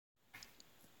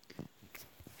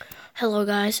Hello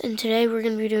guys, and today we're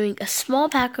going to be doing a small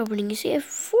pack opening. You see I have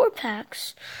 4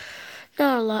 packs.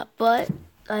 Not a lot, but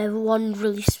I have one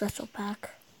really special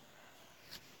pack.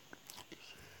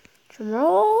 Drum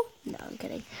roll. No, I'm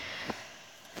kidding.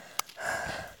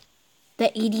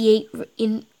 The 88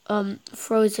 in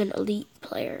Frozen Elite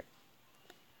player.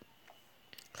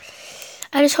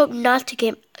 I just hope not to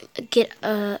get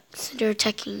a center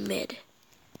attacking mid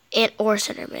or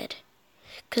center mid.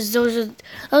 Because those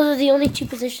are the only 2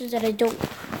 positions that I don't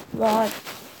want.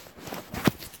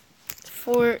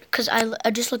 Because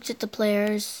I just looked at the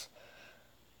players.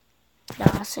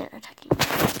 Nah, center attacking.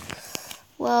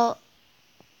 Well,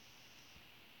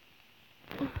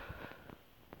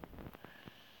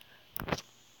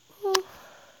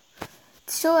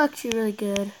 it's still actually really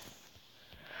good.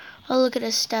 I'll look at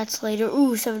his stats later.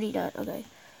 Ooh, 79. Okay.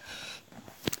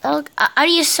 I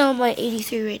need to sell my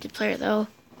 83 rated player though.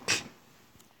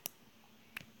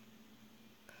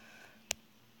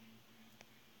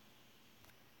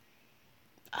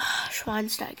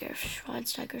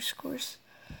 Schweinsteiger scores.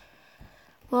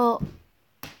 Well,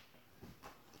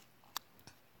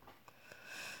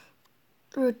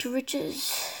 Road to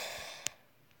Riches.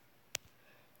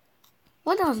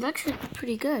 Well, that was actually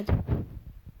pretty good.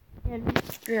 And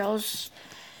girls.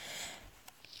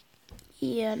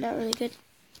 Yeah, not really good.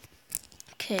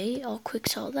 Okay, I'll quick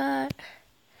sell that.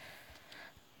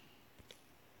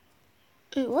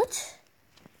 Wait, what?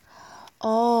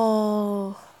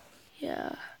 Oh,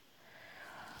 yeah.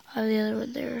 I have the other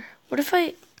one there. What if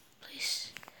I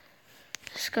place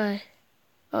this guy?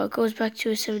 Oh, it goes back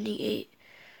to a 78.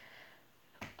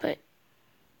 But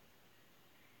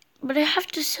I have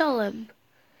to sell him.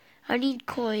 I need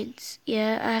coins.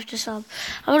 Yeah, I have to sell him.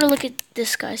 I want to look at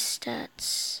this guy's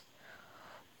stats.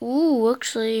 Ooh,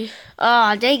 actually.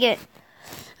 Ah, dang it.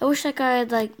 I wish that guy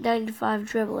had like 95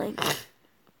 dribbling.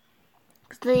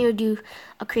 Because then he would do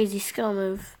a crazy skill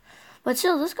move. But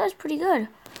still, this guy's pretty good.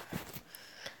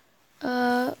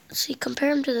 Let's see,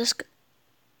 compare him to this guy.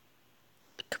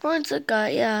 Compare him to the guy,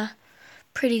 yeah.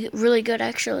 Really good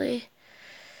actually.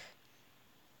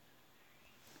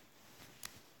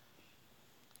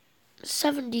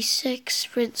 .76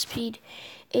 sprint speed,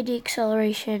 80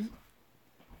 acceleration,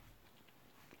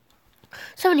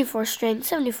 74 strength,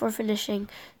 74 finishing,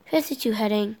 52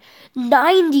 heading,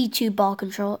 92 ball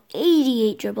control,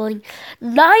 88 dribbling,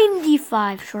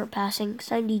 95 short passing,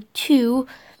 92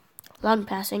 long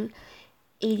passing,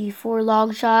 84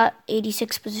 long shot,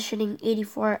 86 positioning,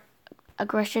 84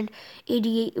 aggression,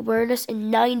 88 awareness,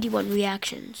 and 91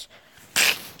 reactions.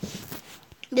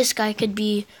 This guy could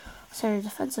be center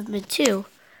defensive mid too.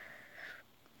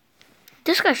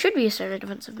 This guy should be a center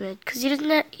defensive mid because he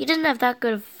doesn't have that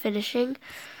good of finishing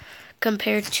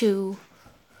compared to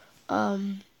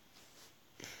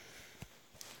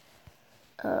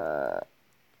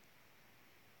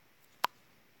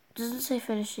doesn't say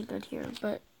finishing on here,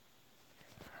 but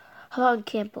how about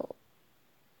Campbell?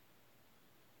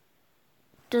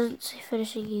 Doesn't say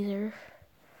finishing either.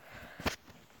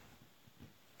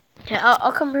 Yeah,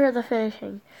 I'll compare the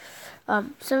finishing.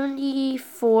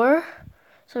 74,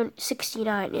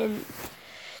 69, and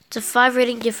it's a 5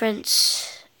 rating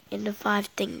difference and a 5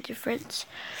 thing difference.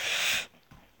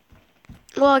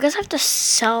 Well, I guess I have to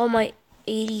sell my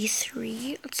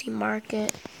 83. Let's see,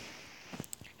 market.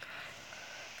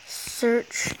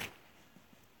 Search.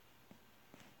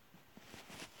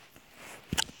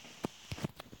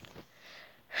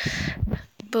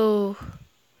 Boo.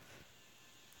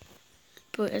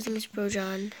 I think it's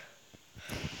Brojan.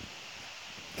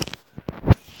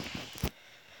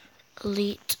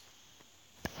 Elite.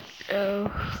 Oh.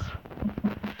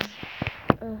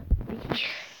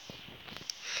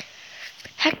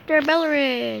 Hector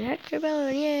Bellerin,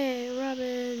 yay,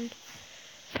 Robin.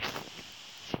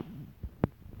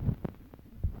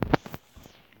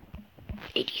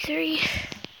 .83.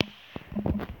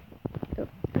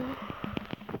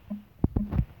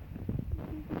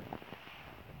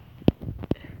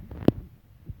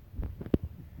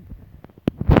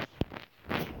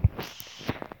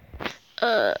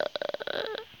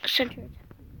 Center.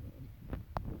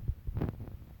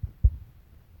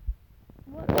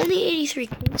 What? Only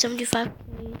 83K, 75K.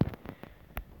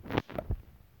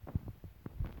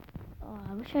 Oh,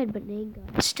 I wish I had Bananga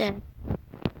instead.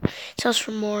 Sells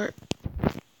for more.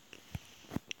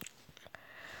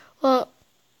 Well,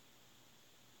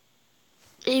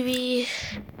 maybe.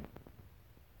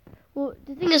 Well,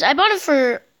 the thing is, I bought it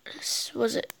for,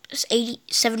 was it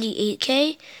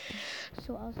 78K?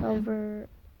 So I'll sell it for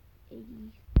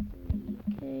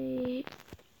 83K.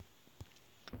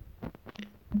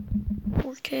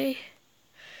 4K.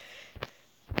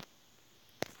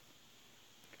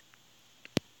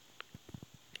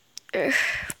 later.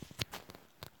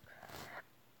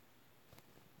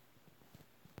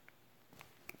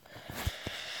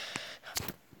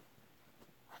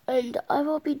 And I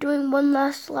will be doing one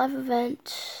last live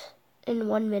event in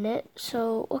 1 minute.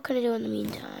 So what can I do in the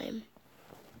meantime?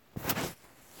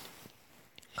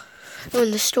 Oh,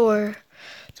 in the store,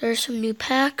 there are some new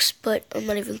packs, but I'm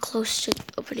not even close to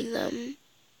opening them.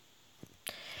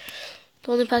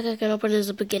 The only pack I can open is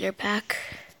a beginner pack.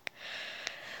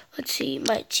 Let's see,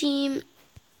 my team.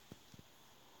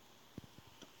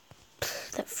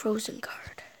 That Frozen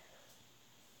card.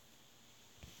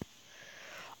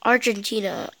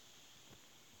 Argentina.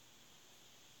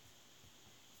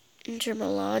 Inter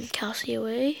Milan,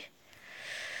 Calcio.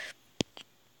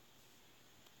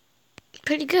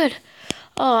 Pretty good.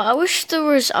 Oh, I wish there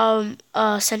was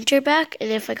a center back, and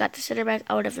if I got the center back,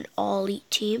 I would have an all elite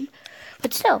team.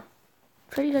 But still,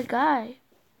 pretty good guy.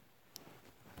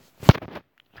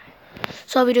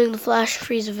 So I'll be doing the flash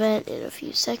freeze event in a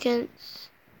few seconds.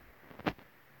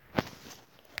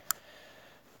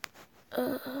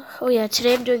 Oh yeah,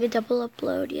 today I'm doing a double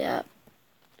upload. Yeah,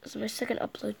 this is my second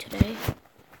upload today.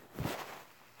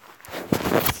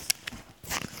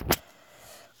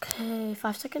 Okay,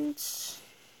 5 seconds.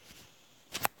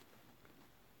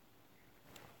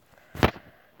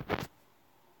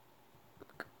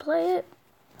 Play it.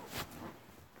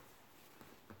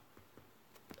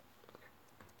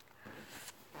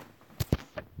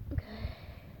 Okay.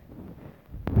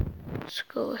 Let's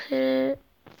go hit it.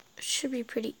 Should be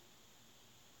pretty.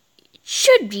 It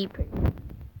should be pretty.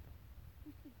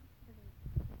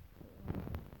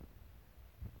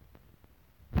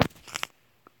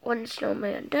 One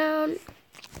snowman down.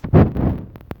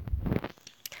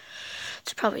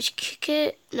 Let's probably kick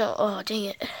it. No, oh dang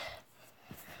it.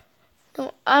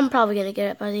 No, I'm probably gonna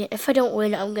get it by the end. If I don't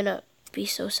win, I'm gonna be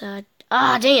so sad.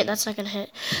 Ah, dang it, that's not gonna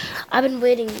hit. I've been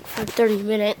waiting for 30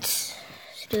 minutes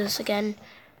to do this again.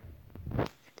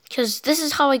 Because this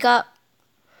is how I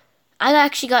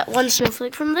actually got one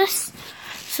snowflake from this.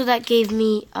 So that gave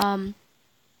me, I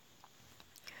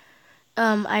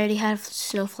already have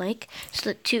snowflake.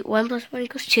 So that 1 plus 1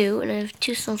 equals 2, and I have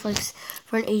 2 snowflakes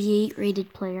for an 88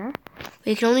 rated player. But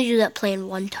you can only do that plan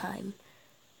 1 time.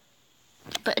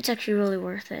 But it's actually really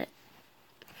worth it.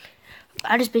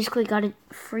 I just basically got a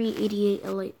free 88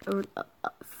 elite, or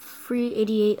free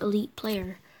 88 elite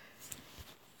player.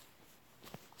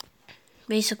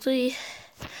 Basically,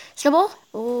 snowball.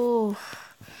 Oh,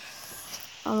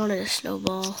 I wanted a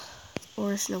snowball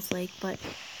or a snowflake, but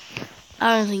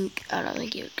I don't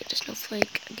think you would get a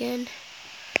snowflake again.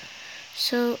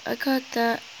 So I got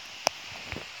that.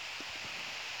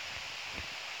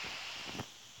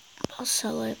 I'll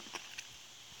sell it.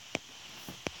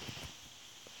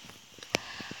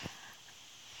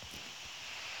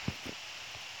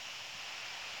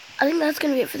 I think that's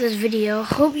going to be it for this video.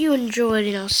 Hope you enjoyed,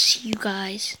 and I'll see you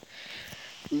guys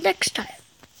next time.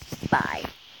 Bye.